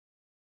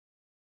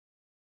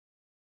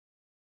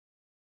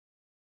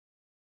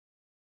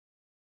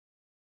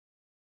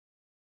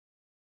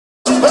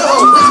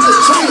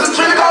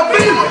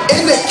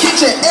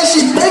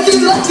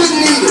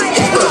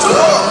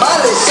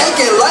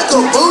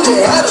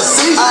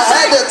seat. I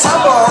had to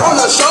tap her on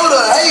the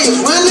shoulder. Hey, it's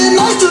really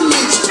nice to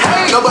meet you.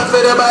 Hey, nobody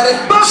feel that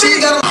body. She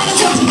got a...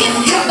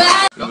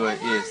 Go ahead,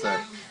 yeah,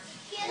 sorry.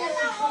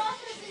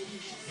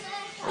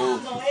 Oh,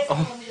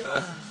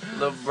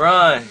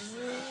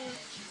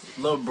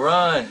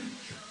 LeBron.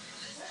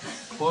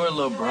 Poor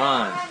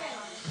LeBron.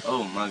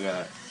 Oh my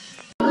God.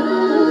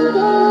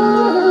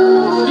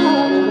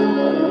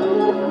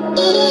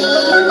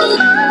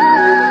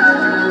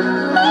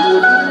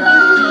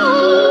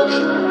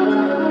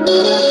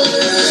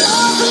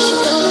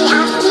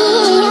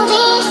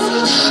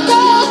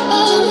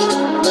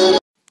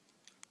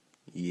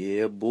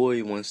 Yeah,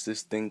 boy, once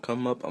this thing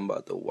come up, I'm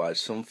about to watch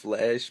some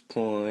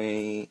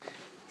Flashpoint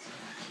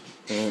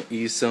and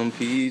eat some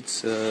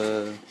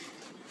pizza.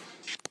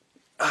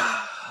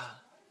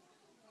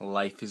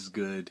 Life is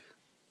good.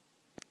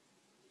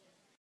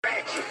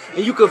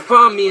 And you can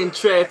find me in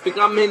traffic.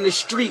 I'm in the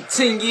street.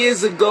 10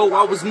 years ago,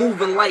 I was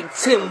moving like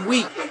 10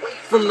 weak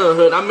from the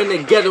hood. I'm in the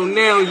ghetto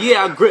now.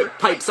 Yeah, I grip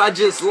pipes. I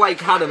just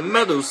like how the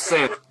metal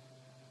sound.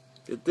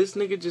 Did this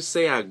nigga just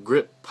say I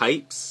grip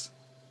pipes?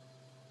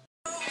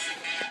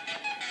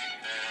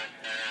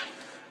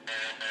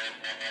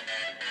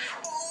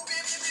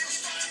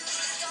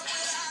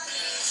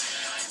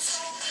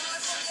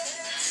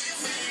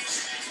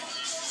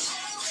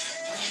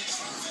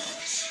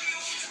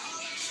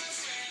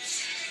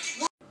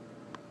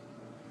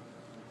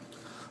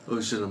 Oh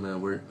shit, I'm at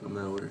work.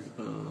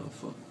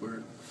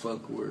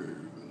 Fuck work.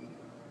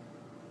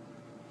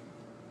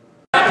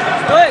 Go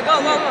ahead, go.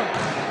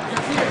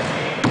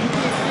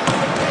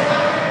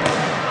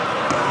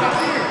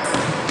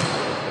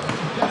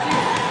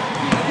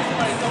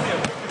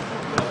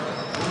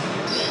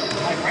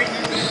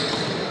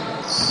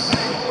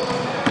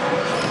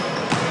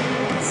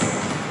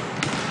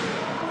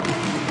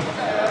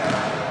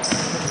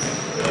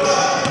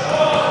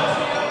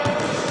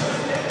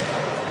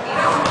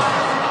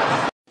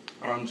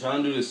 I'm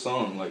trying to do this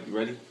song. Like, you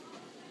ready?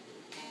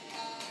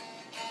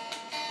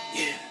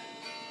 Yeah.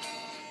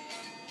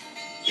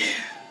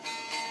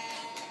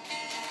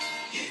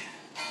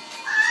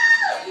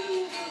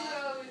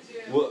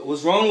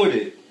 What's wrong with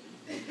it?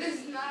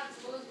 It's not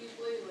supposed to be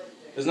played like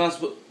that. It's not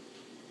supposed.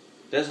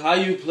 That's how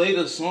you play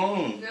the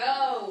song.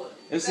 No.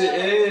 Yes, no, it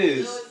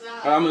is. No, it's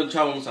not. Alright, I'm gonna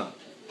try one more time.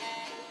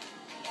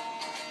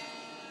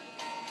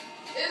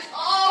 It's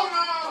all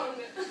wrong.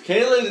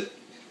 Kayla,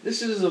 this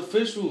shit is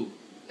official.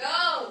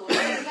 No,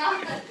 it's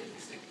not.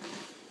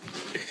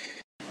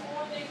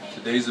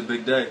 Today's a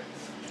big day.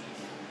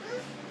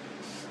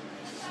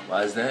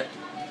 Why is that?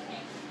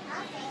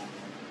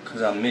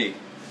 Cause I'm me,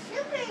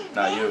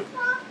 not you.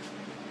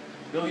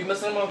 Yo, you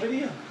messing up my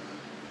video?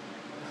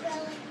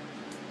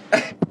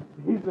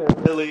 He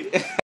said, really?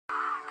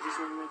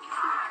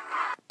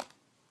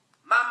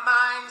 My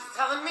mind's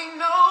telling me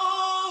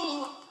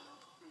no.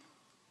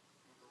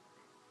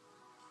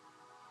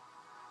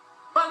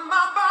 But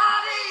my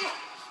body's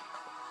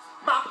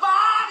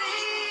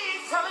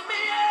telling me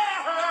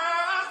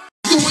yes.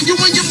 When you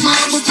and your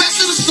mom, but back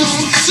to the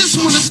song. This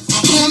one is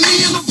on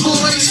me and the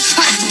boys.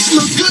 I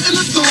look good in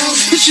the thong.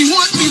 If she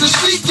want me to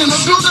sleep in a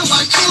building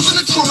like Frozen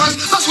and Troy,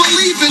 let's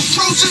believe it,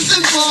 Trojans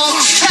and all.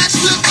 Ass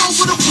flip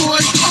over the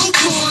boy. Oh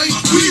boy,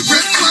 we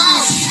rip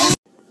clowns. Oh.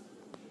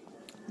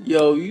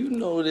 Yo, you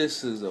know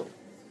this is a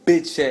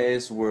bitch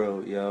ass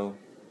world, yo.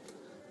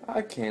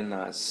 I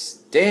cannot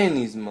stand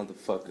these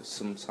motherfuckers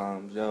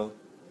sometimes, yo.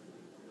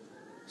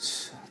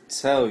 I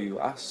tell you,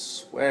 I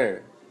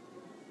swear.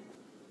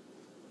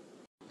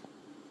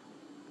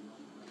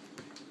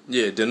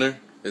 Yeah, dinner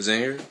is in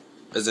here.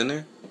 Is in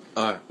there?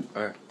 Alright.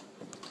 Yeah,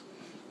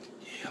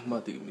 I'm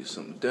about to give me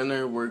some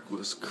dinner. Work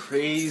was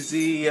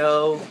crazy,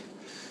 yo.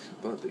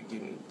 About to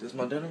give me this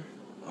my dinner?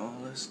 Oh,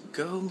 let's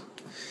go.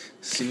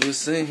 See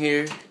what's in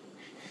here.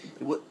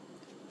 What?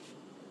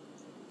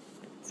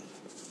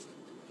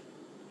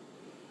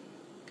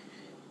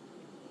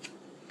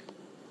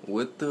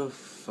 What the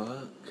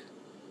fuck?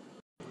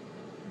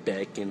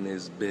 Back in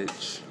this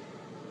bitch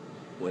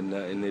with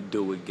nothing to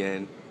do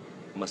again.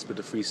 Must be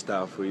the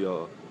freestyle for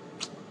y'all.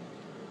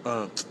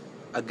 I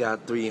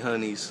got 3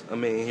 honeys.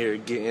 I'm in here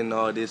getting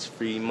all this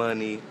free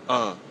money.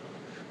 Gonna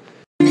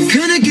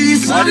give you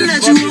something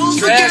that you won't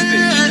forget.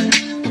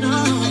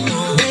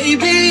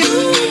 Baby,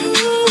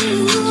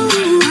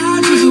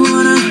 I just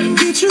wanna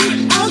get you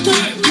out the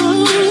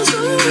clothes.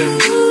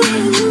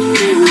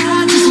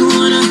 I just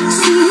wanna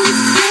see you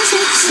dance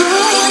like so.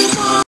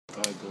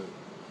 Alright, good.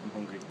 I'm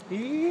hungry.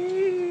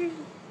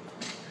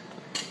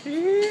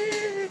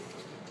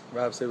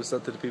 Rob, say what's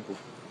up to the people.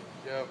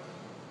 Yep.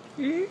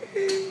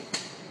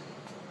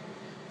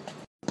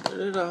 Where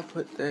did I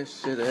put that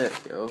shit at,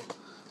 yo?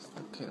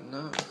 I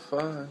cannot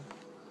find.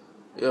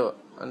 Yo,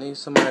 I need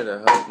somebody to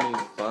help me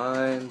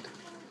find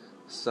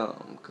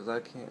something, cause I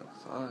can't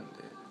find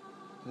it.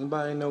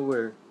 Anybody know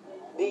where?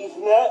 These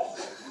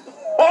nuts.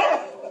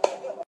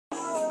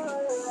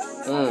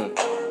 Ooh.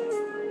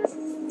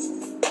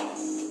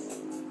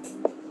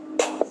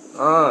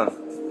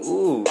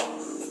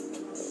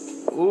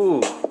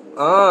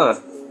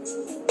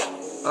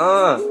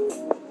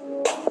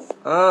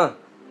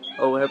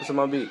 Oh, what happened to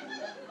my beat?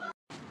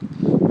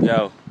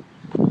 Yo,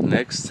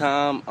 next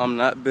time I'm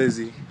not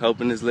busy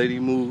helping this lady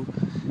move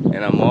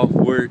and I'm off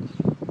work,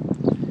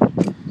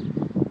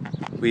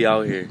 we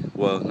out here.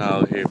 Well, not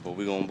out here, but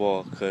we gonna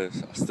ball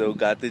because I still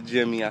got the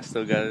Jimmy. I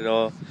still got it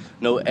all.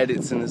 No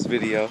edits in this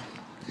video.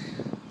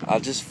 I'll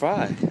just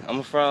fry. I'm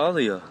gonna fry all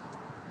of y'all.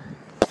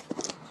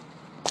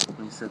 Let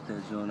me set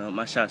that joint up.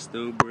 My shot's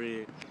still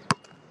bread.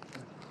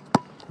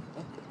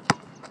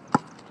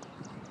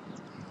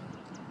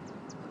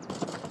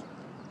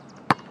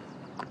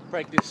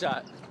 Practice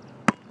shot.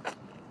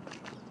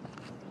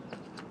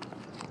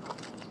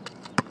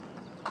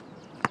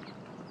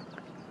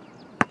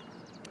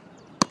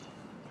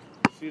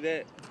 See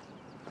that?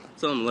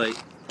 Something like.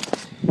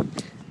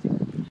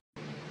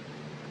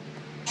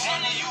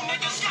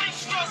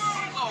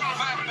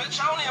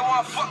 Bitch, I don't even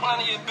want to fuck none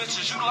of your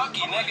bitches. You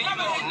lucky, nigga. You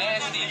little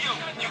nasty.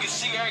 You can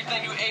see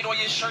everything you ate on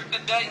your shirt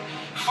today.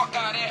 Fuck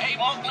out of there. Hey,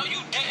 Monk, no, you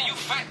didn't. You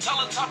fat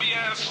Teletubby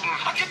ass.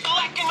 I get the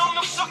lacking on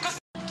them suckers.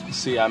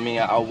 See, I mean,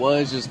 I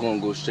was just gonna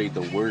go straight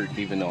to work,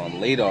 even though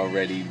I'm late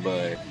already,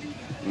 but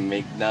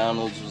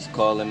McDonald's was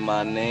calling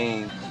my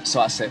name.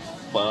 So I said,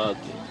 fuck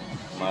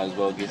it. Might as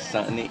well get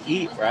something to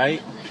eat,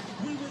 right?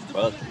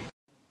 Fuck it.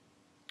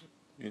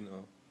 You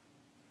know,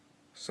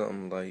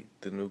 something like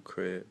the new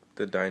crib,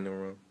 the dining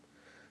room,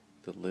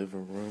 the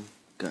living room,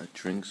 got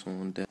drinks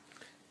on deck,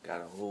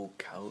 got a whole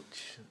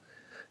couch.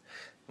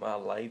 My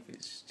life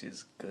is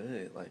just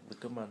good. Like,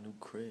 look at my new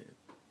crib.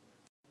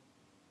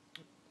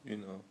 You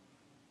know,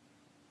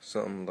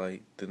 something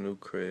like the new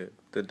crib,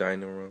 the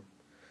dining room,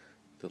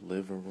 the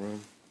living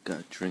room,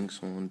 got drinks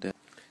on deck,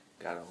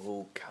 got a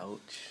whole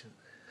couch.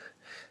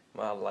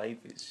 My life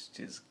is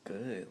just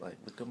good. Like,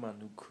 look at my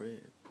new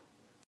crib.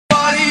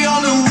 Party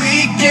on the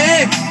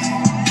weekend.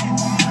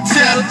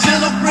 Tell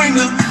her bring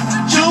the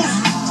juice.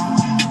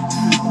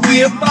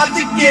 We about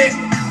to get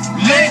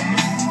lit.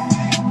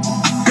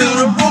 Fill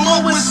the room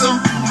up with some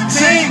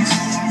things.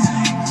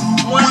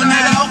 One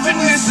night off and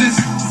this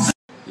is.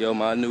 Yo,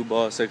 my new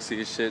ball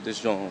sexy as shit.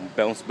 This joint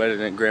bounce better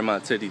than grandma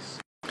titties.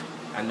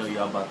 I know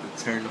y'all about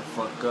to turn the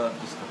fuck up.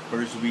 It's the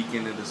first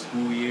weekend of the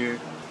school year.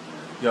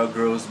 Y'all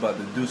girls about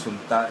to do some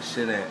thought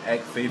shit and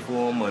act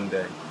faithful on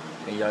Monday.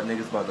 And y'all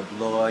niggas about to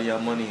blow all y'all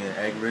money and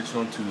act rich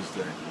on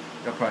Tuesday.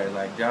 Y'all probably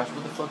like, Josh,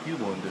 what the fuck you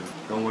gonna do?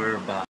 Don't worry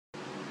about it.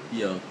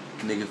 Yo,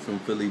 niggas from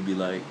Philly be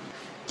like,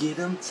 get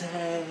him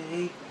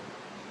tagged.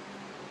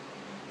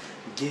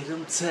 Get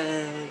him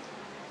tagged.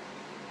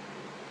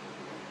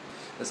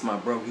 That's my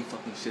bro, he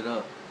fucking shit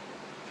up.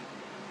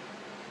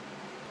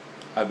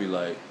 I be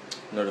like,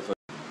 no the fuck.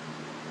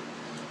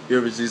 You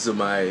ever see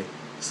somebody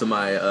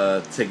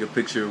take a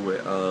picture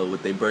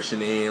with they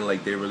brushing in,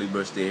 like they really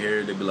brush their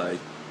hair, they be like,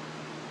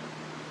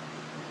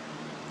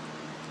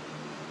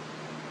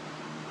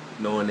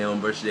 knowing they don't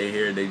brush their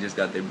hair, they just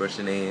got their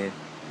brushing in.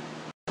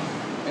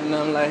 And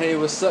I'm like, hey,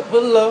 what's up,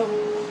 hello?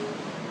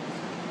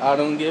 I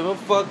don't give a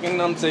fuck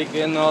and I'm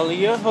taking all of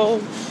your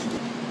hoes.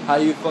 How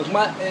you fuck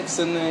my ex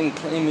and then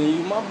claiming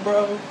you my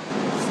bro?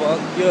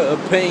 Fuck your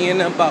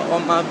opinion about all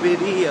my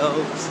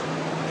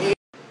videos.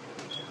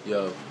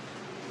 Yo,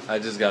 I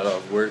just got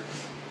off work.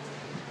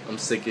 I'm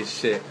sick as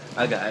shit.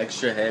 I got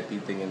extra happy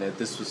thinking that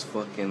this was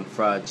fucking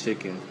fried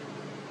chicken.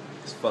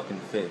 It's fucking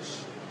fish.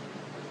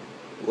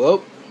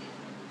 Well,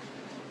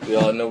 we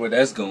all know where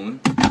that's going.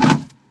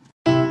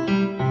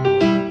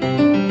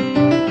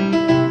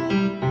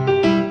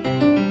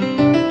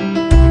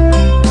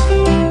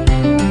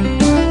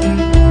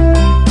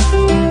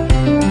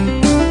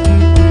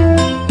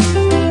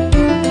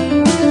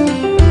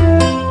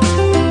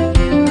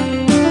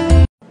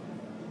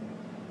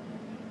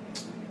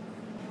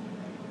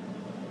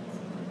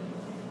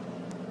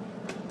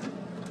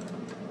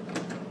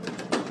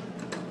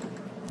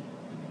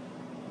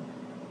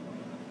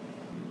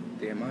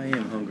 Damn, I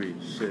am hungry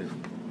as shit.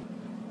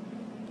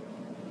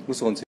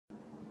 What's on TV?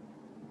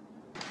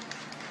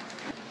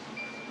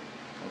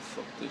 Oh,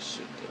 fuck this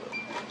shit up.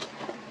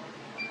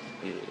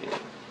 Yeah.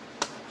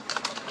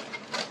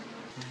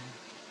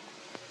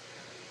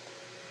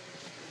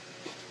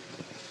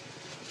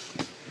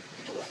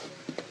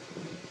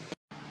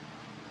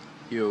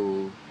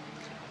 Yo,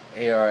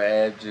 AR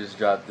Ab just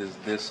dropped this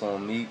diss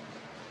on me.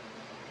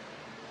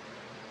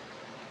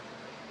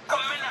 Come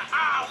in the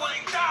eye, will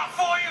he die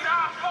for you?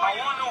 I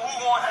wonder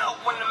who gon' help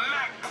when the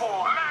Mac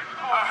pour.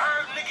 I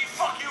heard nigga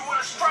fuck you with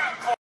a strap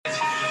pour.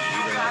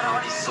 You got all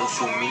these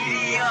social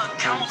media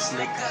accounts,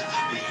 nigga.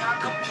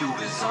 Behind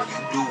computers, all you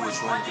do is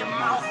run your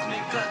mouth,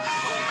 nigga.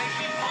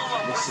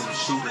 With some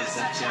shooters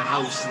at your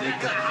house,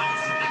 nigga.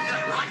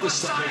 Like,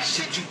 what's up that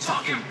shit you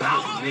talking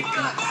about,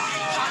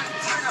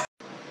 nigga?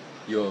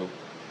 Yo,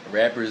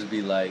 rappers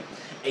be like,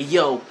 hey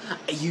yo,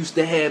 I used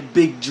to have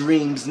big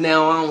dreams,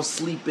 now I don't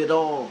sleep at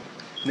all.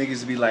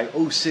 Niggas be like,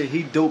 oh shit,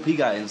 he dope, he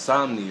got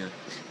insomnia.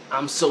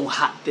 I'm so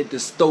hot that the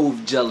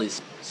stove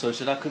jealous. So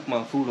should I cook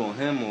my food on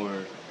him or?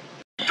 Young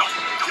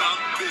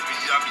baby,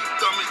 I be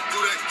thumbing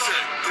through that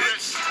tech,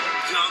 bitch.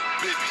 Young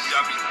baby,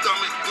 I be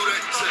thumbing through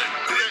that tech,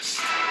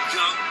 bitch.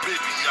 Young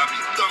baby, I be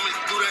thumbing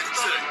through that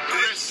tech,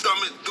 bitch.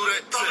 Thumbing through that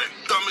that tech.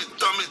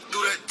 Thumb it, do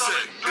that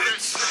tech,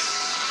 bitch.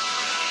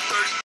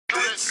 30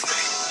 bitch.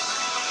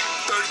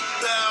 30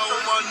 down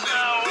on my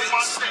neck,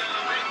 bitch.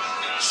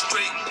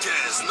 Straight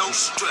gas, no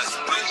stress,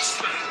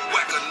 bitch.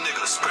 Whack a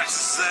nigga, scratch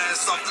his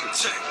ass off the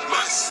check,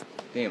 bitch.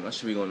 Damn, I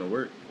should be going to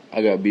work.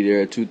 I gotta be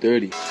there at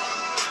 2:30. Take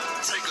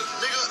a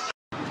nigga.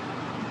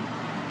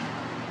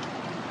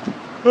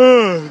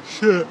 Oh,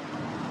 shit.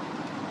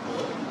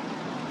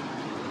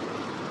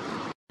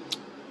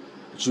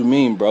 What you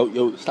mean, bro?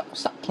 Yo,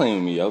 stop playing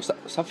with me, yo.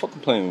 Stop fucking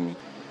playing with me.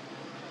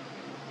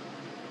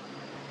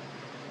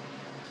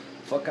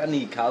 Fuck I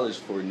need college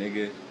for,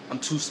 nigga. I'm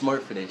too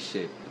smart for that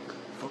shit.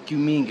 Fuck you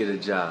mean get a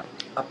job?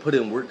 I put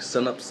in work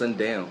sun up, sun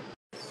down.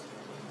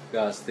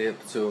 Gotta stay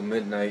up till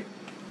midnight.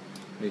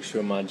 Make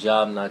sure my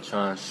job not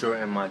trying to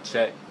shorten my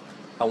check.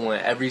 I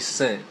want every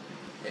cent.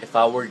 If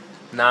I work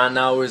 9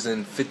 hours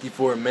and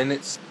 54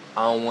 minutes,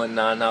 I don't want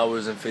 9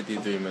 hours and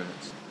 53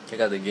 minutes. They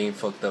got the game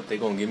fucked up. They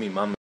gonna give me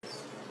my money.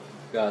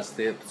 Gotta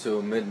stay up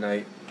till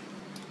midnight.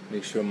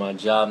 Make sure my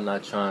job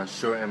not trying to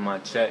shorten my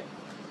check.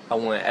 I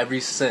want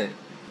every cent.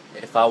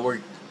 If I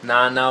work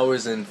 9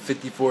 hours and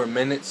 54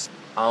 minutes,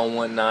 I don't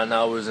want 9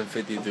 hours and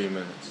 53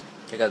 minutes.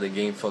 They got the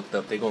game fucked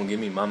up. They gonna give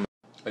me my money.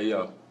 Hey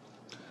yo,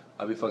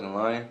 I be fucking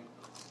lying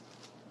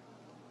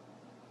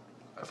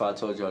if I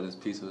told y'all this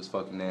pizza was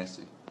fucking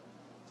nasty.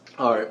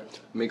 Alright,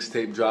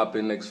 mixtape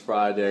dropping next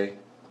Friday.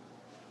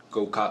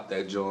 Go cop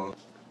that joint.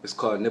 It's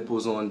called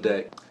Nipples on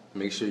Deck.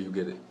 Make sure you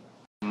get it.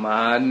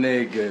 My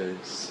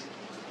niggas,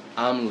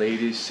 I'm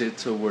late as shit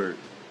to work.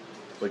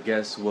 But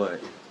guess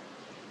what?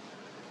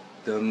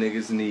 Them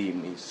niggas need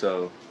me,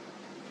 so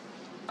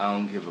I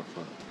don't give a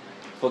fuck.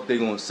 Fuck they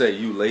gonna say,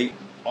 you late?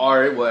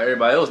 Alright, well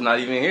everybody else not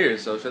even here,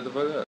 so shut the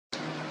fuck up.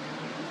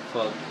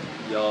 Fuck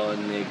y'all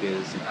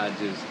niggas, I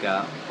just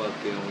got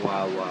fucking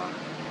Wawa.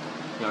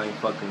 Y'all ain't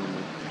fucking with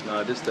me.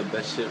 Nah, this the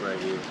best shit right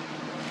here.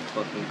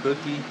 Fucking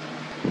cookie.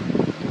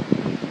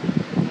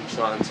 I'm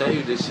trying to tell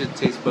you, this shit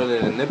tastes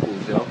better than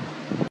nipples, yo.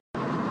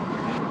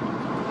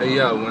 Hey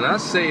yo, when I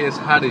say it's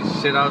hot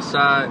as shit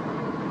outside,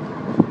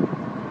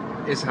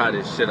 it's hot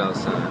as shit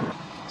outside.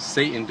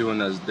 Satan doing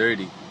us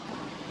dirty.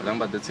 But I'm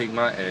about to take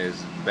my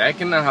ass back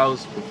in the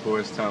house before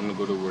it's time to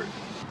go to work.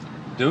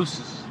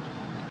 Deuces.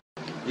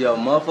 Yo,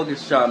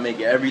 motherfuckers try to make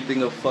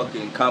everything a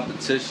fucking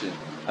competition.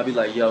 I be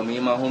like, yo, me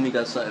and my homie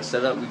got something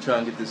set up. We try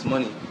and get this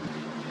money.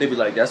 They be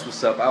like, that's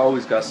what's up. I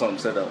always got something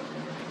set up.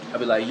 I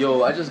be like,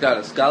 yo, I just got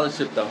a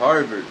scholarship to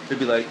Harvard. They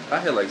be like, I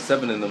had like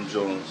 7 of them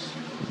Jones.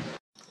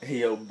 Hey,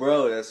 yo,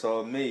 bro, that's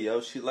all me,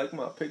 yo. She like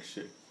my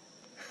picture.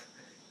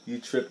 You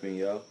tripping,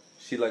 yo.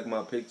 She like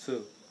my pic,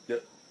 too. Yo,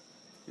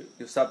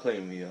 stop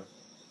playing with me, yo.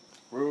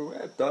 Real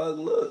rap, dog,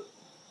 look.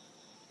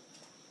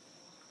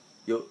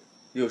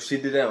 Yo, she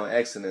did that on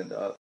accident,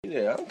 dog.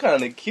 Yeah, I'm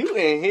kind of cute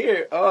in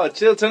here. Oh,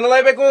 chill, turn the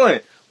light back on.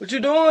 What you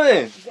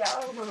doing?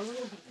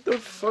 What the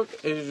fuck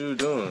is you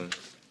doing?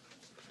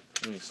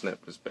 Let me snap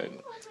this back.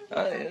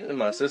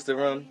 My sister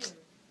room.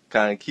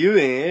 Kind of cute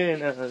in here, you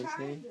know what I'm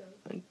saying?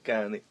 I'm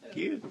kind of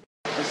cute.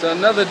 So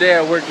another day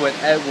I work with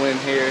Edwin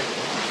here.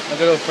 My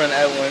good old friend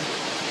Edwin.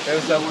 Hey,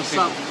 what's up, bro?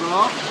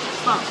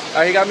 What's up?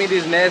 Alright, he got me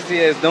these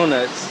nasty ass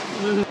donuts.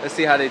 Let's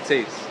see how they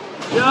taste.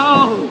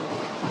 Yo!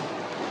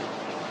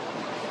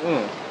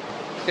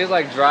 Tastes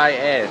like dry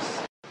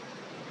ass.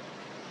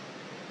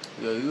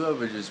 Yo, you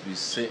ever just be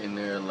sitting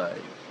there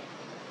like,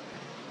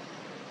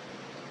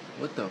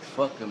 what the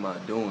fuck am I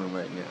doing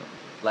right now?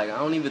 Like, I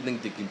don't even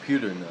think the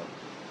computer knows.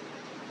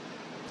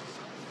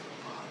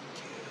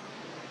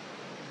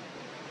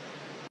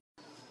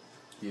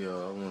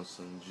 Yo, I want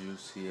some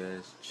juicy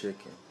ass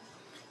chicken.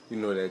 You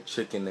know that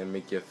chicken that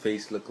make your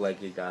face look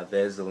like it got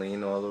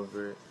Vaseline all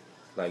over it?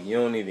 Like, you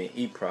don't even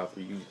eat proper,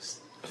 you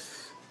just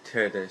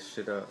tear that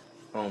shit up.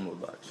 I don't know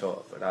about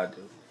y'all, but I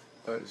do.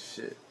 Oh,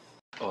 shit.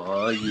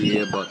 Oh,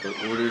 yeah, about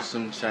to order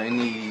some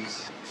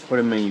Chinese.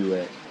 Where the menu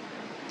at?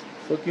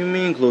 Fuck you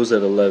mean close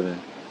at 11?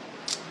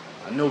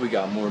 I know we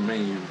got more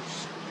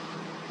menus.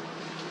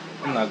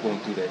 I'm not going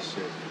through that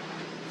shit.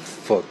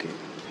 Fuck it.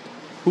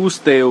 Who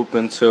stay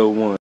open till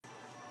 1?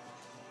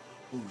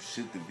 Oh,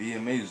 shit, the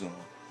VMA's on.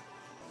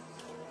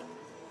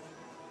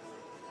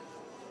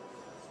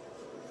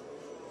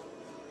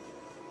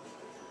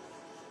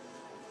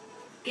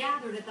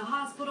 Gathered at the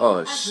hospital.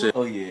 Oh shit.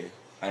 Oh yeah,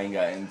 I ain't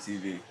got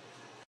MTV.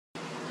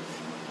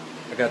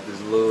 I got this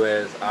little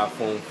ass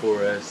iPhone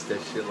 4S, that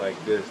shit like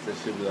this. That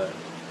shit be like,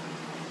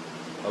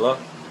 hello?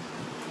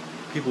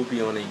 People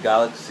be on their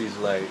galaxies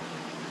like,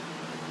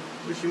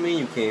 what you mean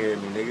you can't hear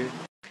me, nigga?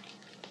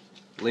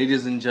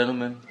 Ladies and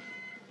gentlemen,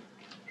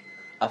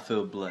 I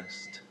feel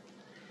blessed.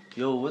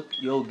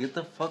 Yo, get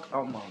the fuck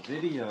out my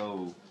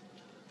video.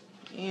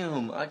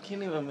 Damn, I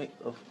can't even make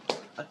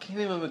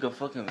a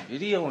fucking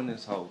video in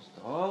this house,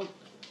 dog.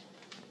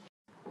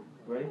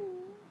 Right?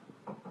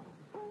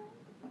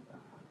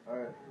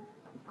 Alright.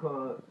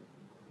 Called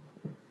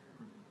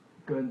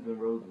Guns N'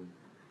 Roses.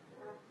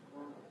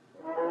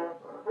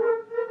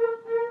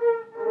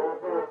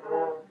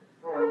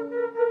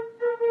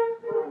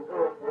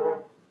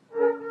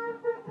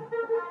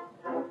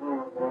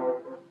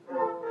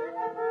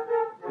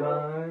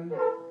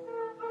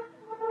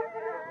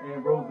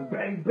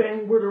 Bang,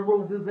 bang, where the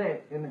roses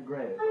at? In the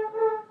grass.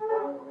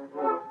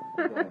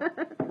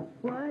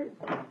 What?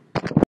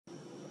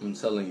 I'm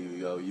telling you,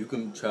 yo, you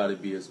can try to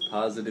be as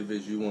positive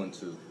as you want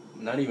to.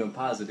 Not even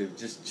positive,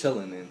 just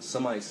chilling, and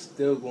somebody's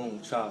still gonna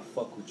try to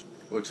fuck with you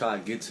or try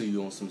to get to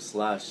you on some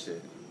sly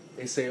shit.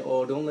 They say,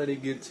 oh, don't let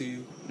it get to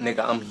you.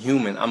 Nigga, I'm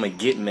human. I'ma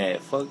get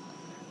mad. Fuck.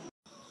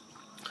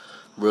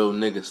 Real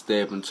nigga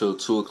stay up until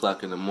 2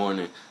 o'clock in the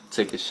morning,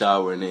 take a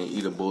shower, and then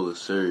eat a bowl of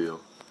cereal.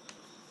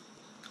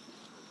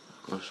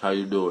 That's how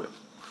you do it.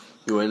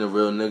 You ain't a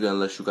real nigga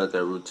unless you got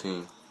that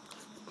routine.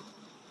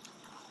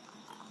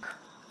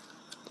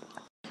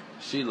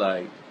 She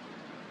like,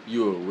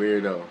 you a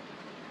weirdo.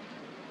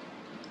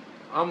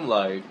 I'm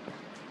like,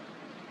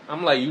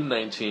 you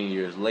 19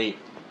 years late.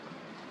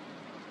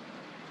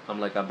 I'm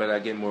like, I bet I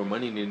get more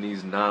money than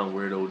these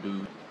non-weirdo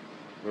dudes.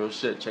 Real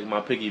shit, check my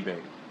piggy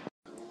bank.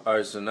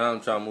 Alright, so now I'm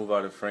trying to move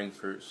out of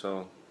Frankfurt,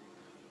 so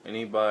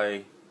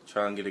anybody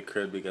trying to get a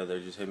crib together,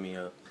 just hit me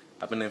up.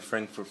 I've been in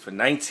Frankfurt for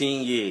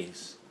 19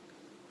 years.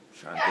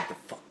 Trying to get the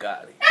fuck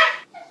out of here.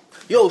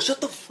 Yo,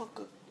 shut the fuck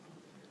up.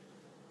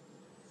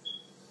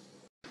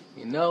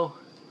 You know,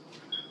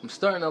 I'm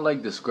starting to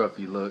like the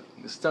scruffy look.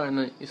 It's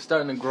starting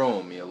to grow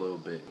on me a little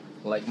bit.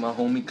 Like my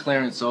homie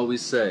Clarence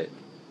always said,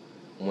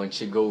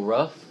 once you go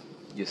rough,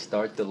 you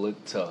start to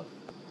look tough.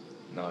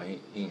 No, he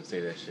didn't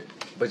say that shit.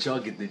 But y'all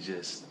get the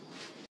gist.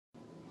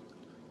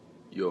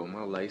 Yo, am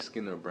I light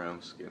skin or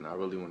brown skin? I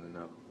really want to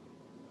know.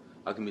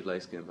 I can be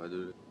light skin if I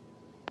do this.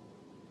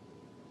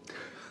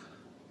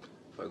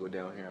 If I go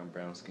down here, I'm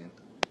brown skin.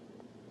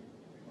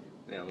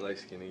 Now I'm light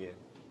skin again.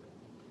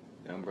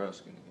 Now I'm brown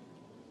skin again.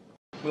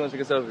 We're gonna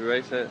take a selfie,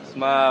 right? Set,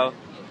 smile.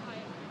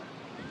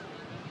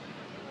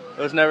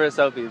 It was never a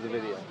selfie, it's a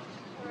video.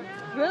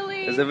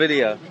 Really? It's a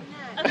video.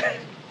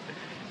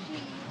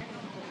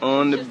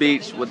 On the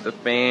beach with the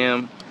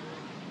fam.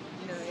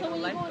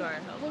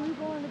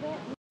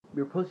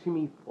 You're pushing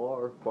me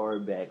far, far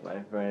back,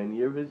 my friend.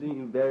 You're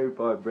pushing me very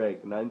far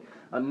back, and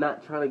I'm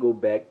not trying to go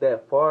back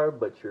that far,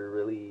 but you're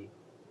really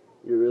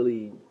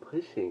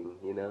pushing.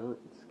 You know,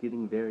 it's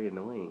getting very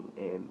annoying,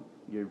 and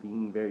you're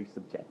being very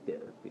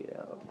subjective. You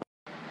know.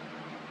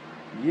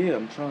 Yeah,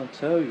 I'm trying to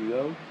tell you,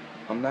 yo.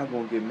 I'm not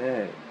gonna get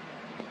mad.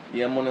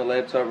 Yeah, I'm on the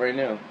laptop right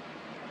now.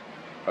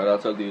 Alright, I'll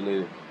talk to you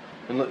later.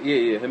 And look,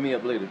 yeah, hit me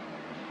up later.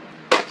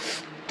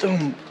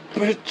 Dumb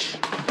bitch.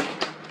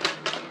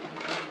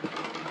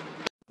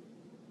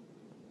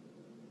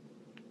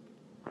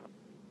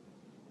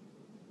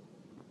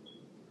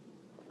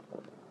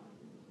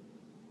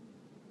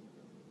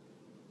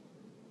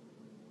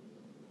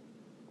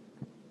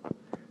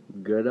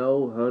 Good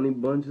old honey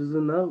bunches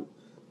of notes.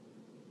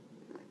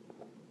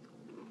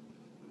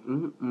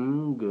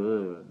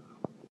 Good.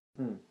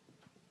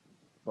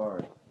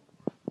 Bars.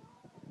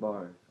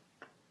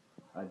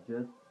 I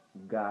just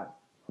got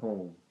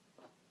home.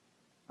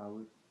 I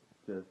was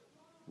just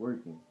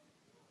working.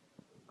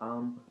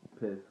 I'm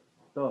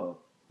pissed off.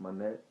 My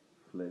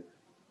Netflix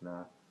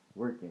not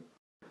working.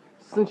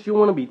 Since you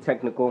want to be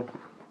technical,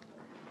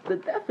 the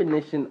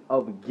definition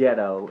of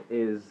ghetto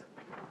is...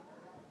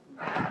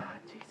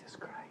 Jesus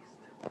Christ.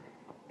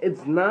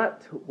 It's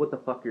not what the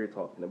fuck you're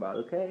talking about,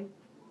 okay?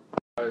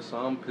 Alright, so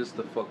I'm pissed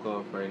the fuck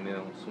off right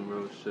now. Some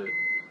real shit.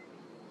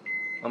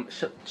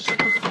 Shut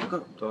the fuck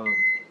up, dog.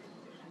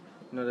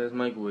 No, that's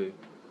microwave.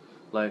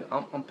 Like,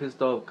 I'm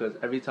pissed off because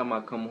every time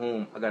I come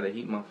home, I gotta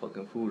heat my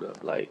fucking food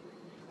up. Like,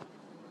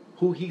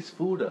 who heats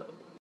food up?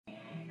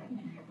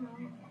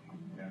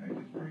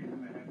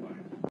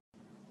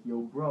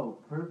 Yo, bro,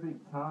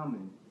 perfect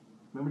timing.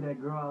 Remember that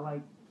girl I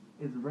like?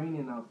 It's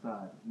raining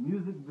outside.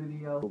 Music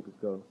video. Let's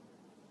go.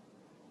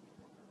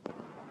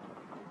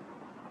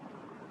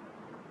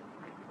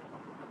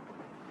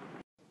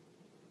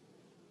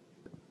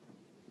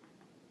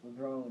 What's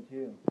wrong with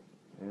you?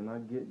 And I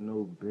get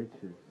no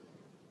bitches.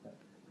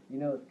 You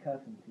know it's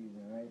cuffing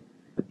season, right?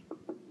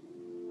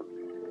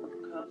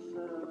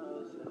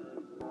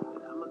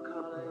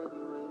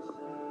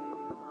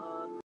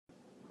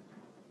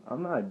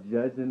 I'm not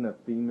judging the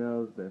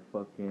females that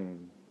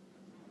fucking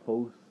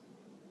post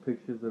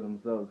pictures of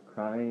themselves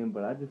crying,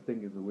 but I just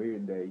think it's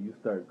weird that you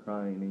start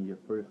crying and your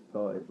first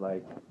thought is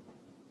like,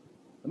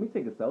 let me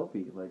take a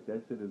selfie. Like,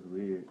 that shit is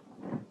weird.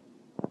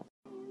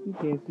 You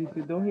can't see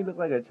shit. Don't he look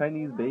like a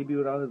Chinese baby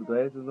without his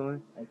glasses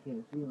on? I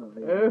can't see my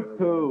baby.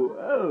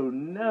 Oh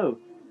no.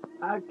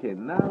 I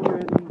cannot wear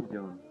these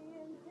joints.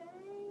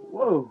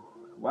 Whoa.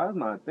 Why is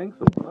my thing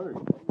so blurry?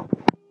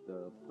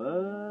 The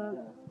fuck?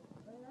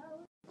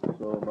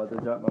 So I'm about to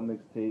drop my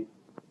mixtape.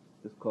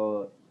 It's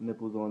called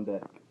Nipples on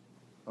Deck.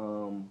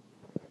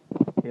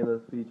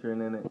 Kayla's featuring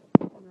in it.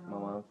 My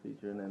mom's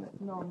featuring in it.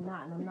 No, I'm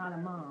not. I'm not a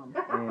mom.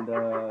 And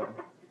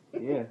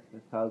yeah,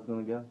 that's how it's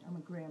gonna go. I'm a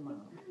grandma.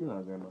 You're not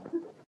a grandma.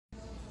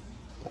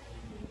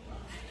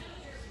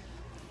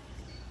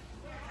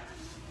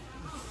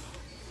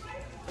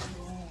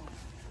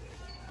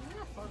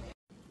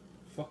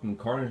 Fucking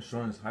car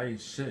insurance high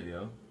as shit,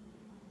 yo.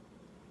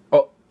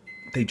 Oh,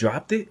 they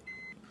dropped it?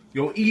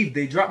 Yo, Eve,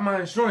 they dropped my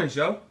insurance,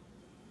 yo.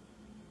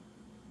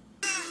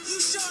 You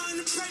showing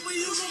the paper,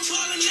 you gon'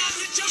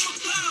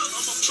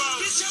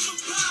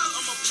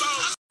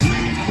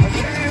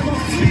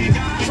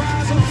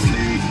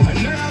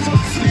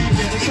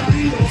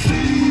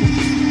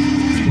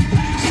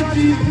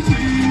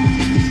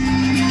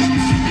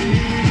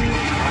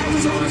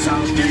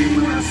 sauce game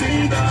when I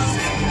see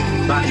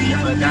the body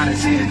of a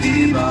goddess in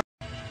diva.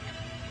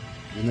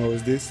 You know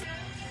what's this?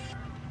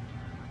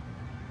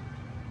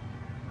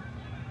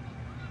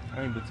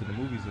 I ain't been to the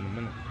movies in a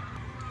minute.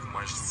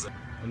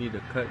 I need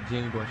to cut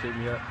jeans. Gonna shake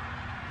me up.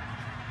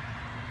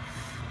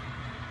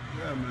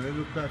 Yeah, man, it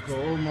look like an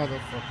old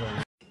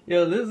motherfucker.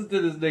 Yo, listen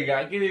to this nigga.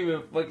 I can't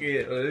even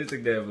fucking. Oh, this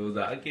thing that was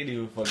out. I can't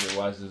even fucking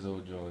watch this whole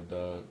joint,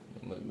 dog.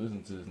 Like,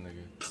 listen to this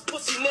nigga.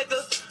 Pussy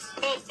nigga.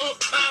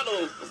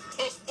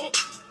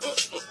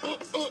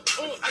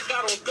 I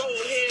got on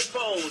gold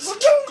headphones.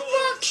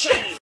 Gold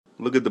chain.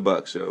 Look at the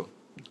box, yo.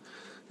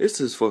 This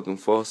is fucking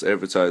false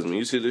advertisement.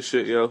 You see this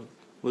shit, yo?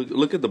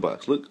 Look at the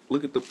box.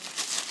 Look at the.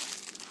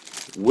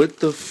 What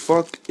the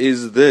fuck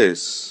is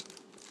this?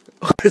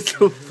 What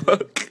the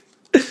fuck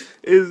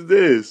is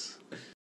this?